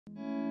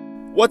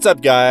What's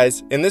up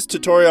guys? In this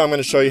tutorial I'm going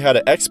to show you how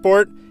to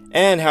export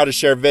and how to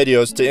share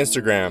videos to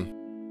Instagram.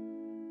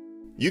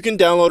 You can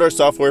download our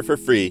software for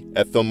free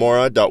at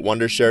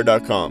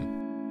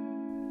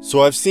filmora.wondershare.com.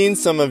 So I've seen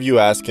some of you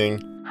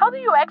asking, how do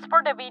you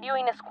export a video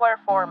in a square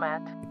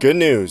format? Good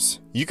news!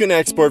 You can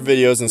export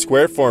videos in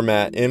square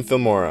format in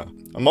Filmora.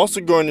 I'm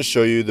also going to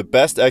show you the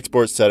best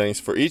export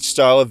settings for each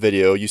style of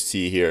video you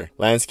see here: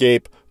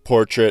 landscape,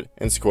 portrait,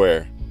 and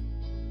square.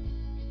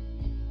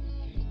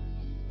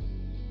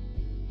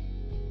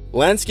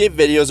 Landscape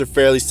videos are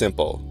fairly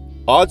simple.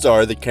 Odds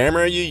are the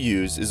camera you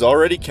use is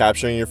already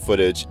capturing your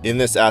footage in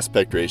this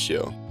aspect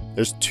ratio.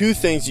 There's two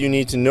things you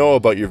need to know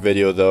about your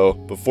video though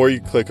before you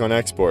click on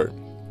export.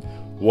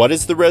 What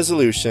is the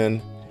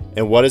resolution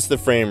and what is the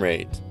frame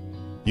rate?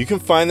 You can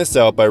find this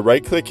out by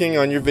right-clicking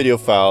on your video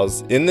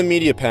files in the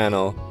media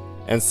panel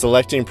and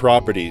selecting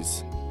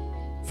properties.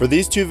 For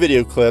these two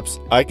video clips,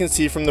 I can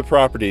see from the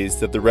properties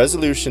that the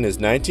resolution is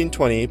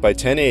 1920 by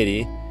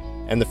 1080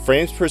 and the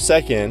frames per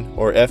second,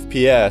 or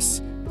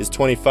FPS, is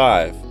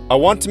 25. I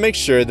want to make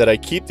sure that I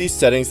keep these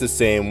settings the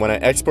same when I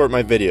export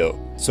my video,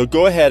 so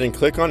go ahead and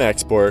click on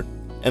export,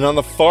 and on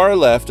the far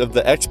left of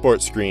the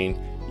export screen,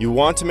 you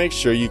want to make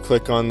sure you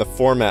click on the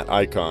format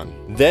icon.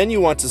 Then you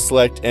want to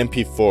select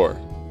MP4.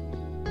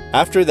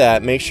 After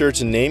that, make sure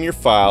to name your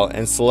file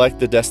and select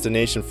the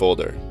destination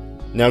folder.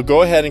 Now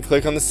go ahead and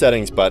click on the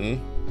settings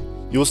button.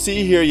 You'll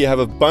see here you have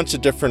a bunch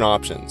of different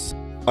options.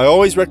 I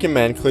always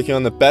recommend clicking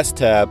on the best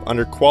tab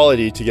under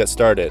quality to get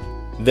started.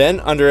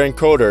 Then under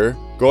encoder,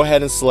 go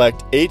ahead and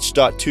select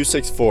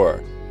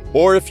H.264,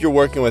 or if you're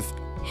working with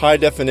high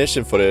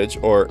definition footage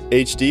or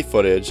HD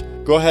footage,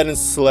 go ahead and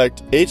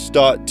select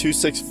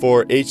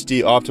H.264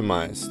 HD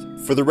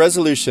optimized. For the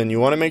resolution, you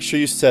want to make sure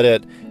you set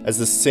it as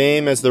the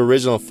same as the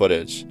original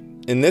footage.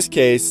 In this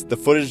case, the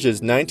footage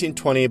is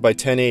 1920 by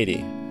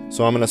 1080,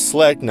 so I'm going to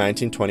select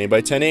 1920 by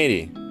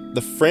 1080.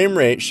 The frame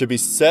rate should be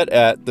set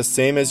at the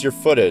same as your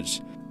footage.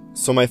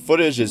 So my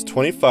footage is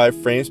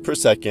 25 frames per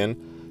second,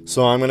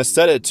 so I'm going to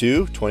set it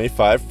to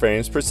 25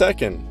 frames per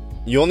second.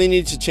 You only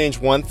need to change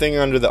one thing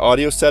under the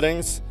audio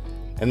settings,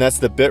 and that's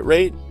the bit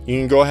rate. You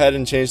can go ahead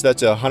and change that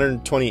to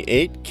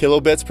 128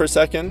 kilobits per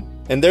second.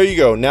 And there you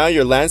go, now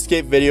your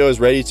landscape video is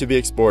ready to be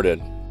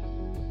exported.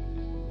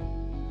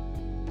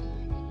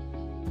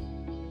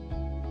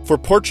 For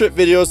portrait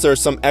videos, there are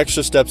some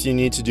extra steps you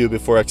need to do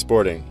before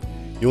exporting.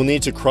 You will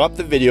need to crop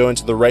the video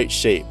into the right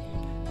shape.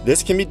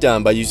 This can be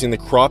done by using the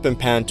crop and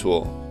pan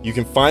tool. You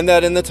can find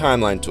that in the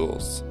timeline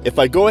tools. If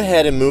I go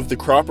ahead and move the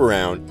crop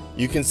around,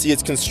 you can see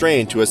it's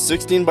constrained to a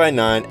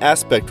 16:9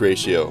 aspect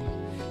ratio.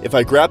 If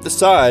I grab the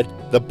side,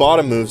 the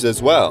bottom moves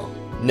as well.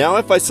 Now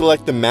if I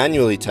select the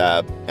manually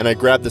tab and I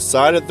grab the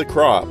side of the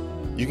crop,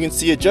 you can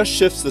see it just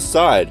shifts the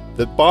side,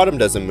 the bottom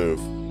doesn't move.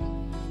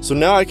 So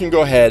now I can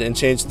go ahead and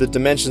change the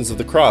dimensions of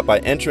the crop by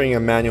entering a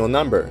manual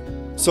number.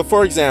 So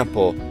for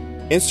example,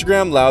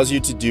 Instagram allows you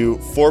to do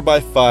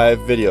 4:5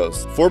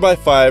 videos.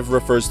 4:5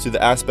 refers to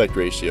the aspect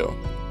ratio.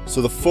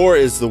 So the 4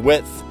 is the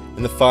width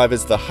and the 5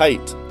 is the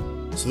height.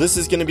 So this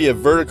is going to be a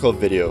vertical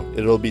video.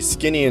 It'll be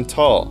skinny and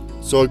tall.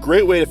 So a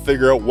great way to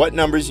figure out what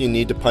numbers you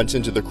need to punch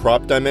into the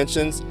crop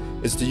dimensions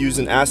is to use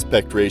an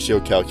aspect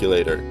ratio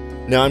calculator.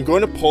 Now I'm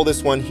going to pull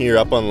this one here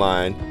up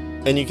online,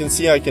 and you can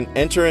see I can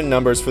enter in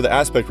numbers for the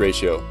aspect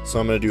ratio. So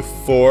I'm going to do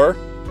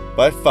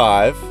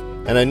 4:5.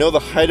 And I know the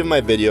height of my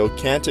video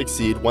can't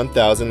exceed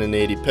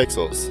 1080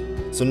 pixels.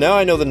 So now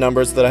I know the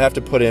numbers that I have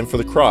to put in for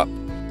the crop.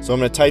 So I'm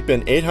going to type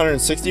in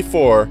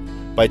 864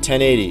 by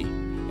 1080,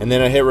 and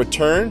then I hit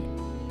return,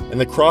 and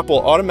the crop will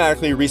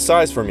automatically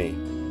resize for me.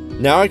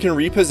 Now I can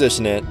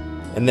reposition it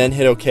and then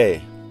hit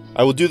OK.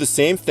 I will do the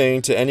same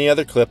thing to any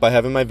other clip I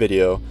have in my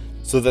video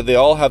so that they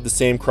all have the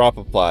same crop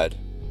applied.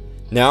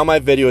 Now my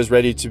video is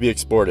ready to be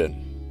exported.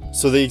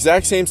 So the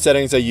exact same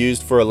settings I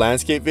used for a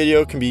landscape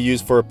video can be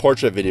used for a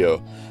portrait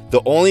video.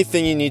 The only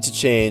thing you need to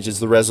change is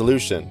the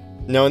resolution.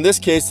 Now in this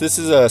case, this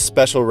is a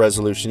special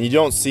resolution. You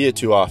don't see it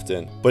too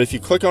often. But if you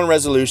click on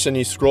resolution,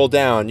 you scroll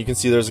down, you can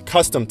see there's a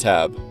custom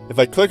tab. If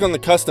I click on the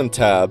custom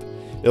tab,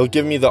 it'll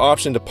give me the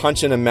option to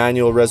punch in a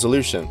manual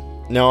resolution.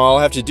 Now all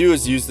I have to do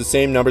is use the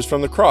same numbers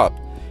from the crop,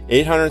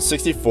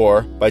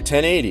 864 by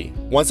 1080.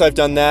 Once I've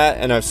done that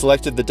and I've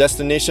selected the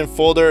destination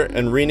folder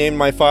and renamed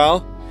my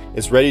file,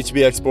 it's ready to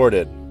be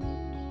exported.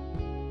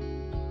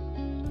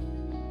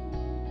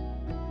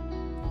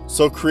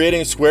 So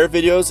creating square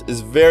videos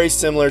is very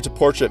similar to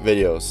portrait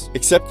videos,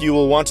 except you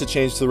will want to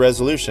change the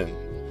resolution.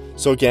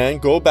 So again,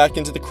 go back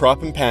into the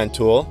crop and pan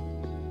tool,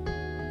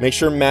 make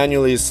sure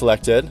manually is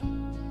selected,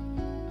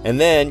 and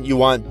then you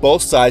want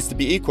both sides to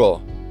be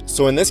equal.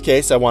 So in this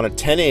case, I want a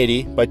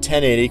 1080 by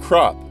 1080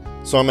 crop.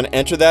 So I'm going to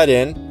enter that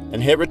in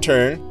and hit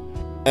return,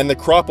 and the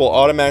crop will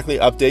automatically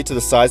update to the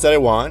size that I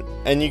want,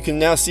 and you can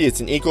now see it's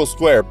an equal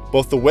square.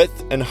 Both the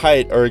width and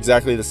height are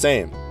exactly the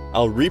same.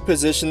 I'll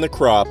reposition the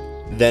crop,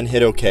 then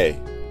hit OK.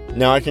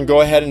 Now I can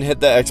go ahead and hit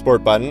the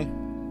export button.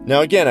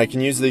 Now again, I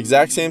can use the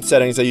exact same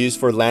settings I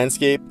used for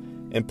landscape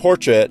and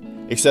portrait,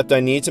 except I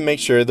need to make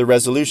sure the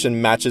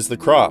resolution matches the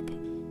crop.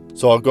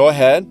 So I'll go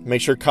ahead,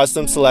 make sure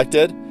custom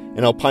selected,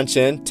 and I'll punch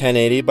in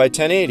 1080 by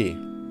 1080.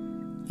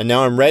 And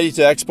now I'm ready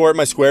to export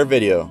my square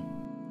video.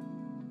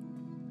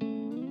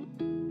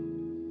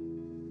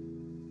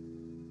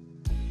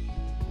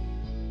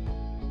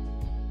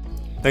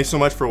 Thanks so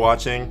much for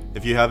watching.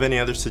 If you have any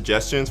other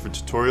suggestions for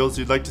tutorials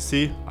you'd like to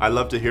see, I'd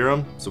love to hear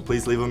them, so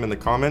please leave them in the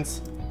comments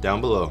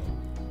down below.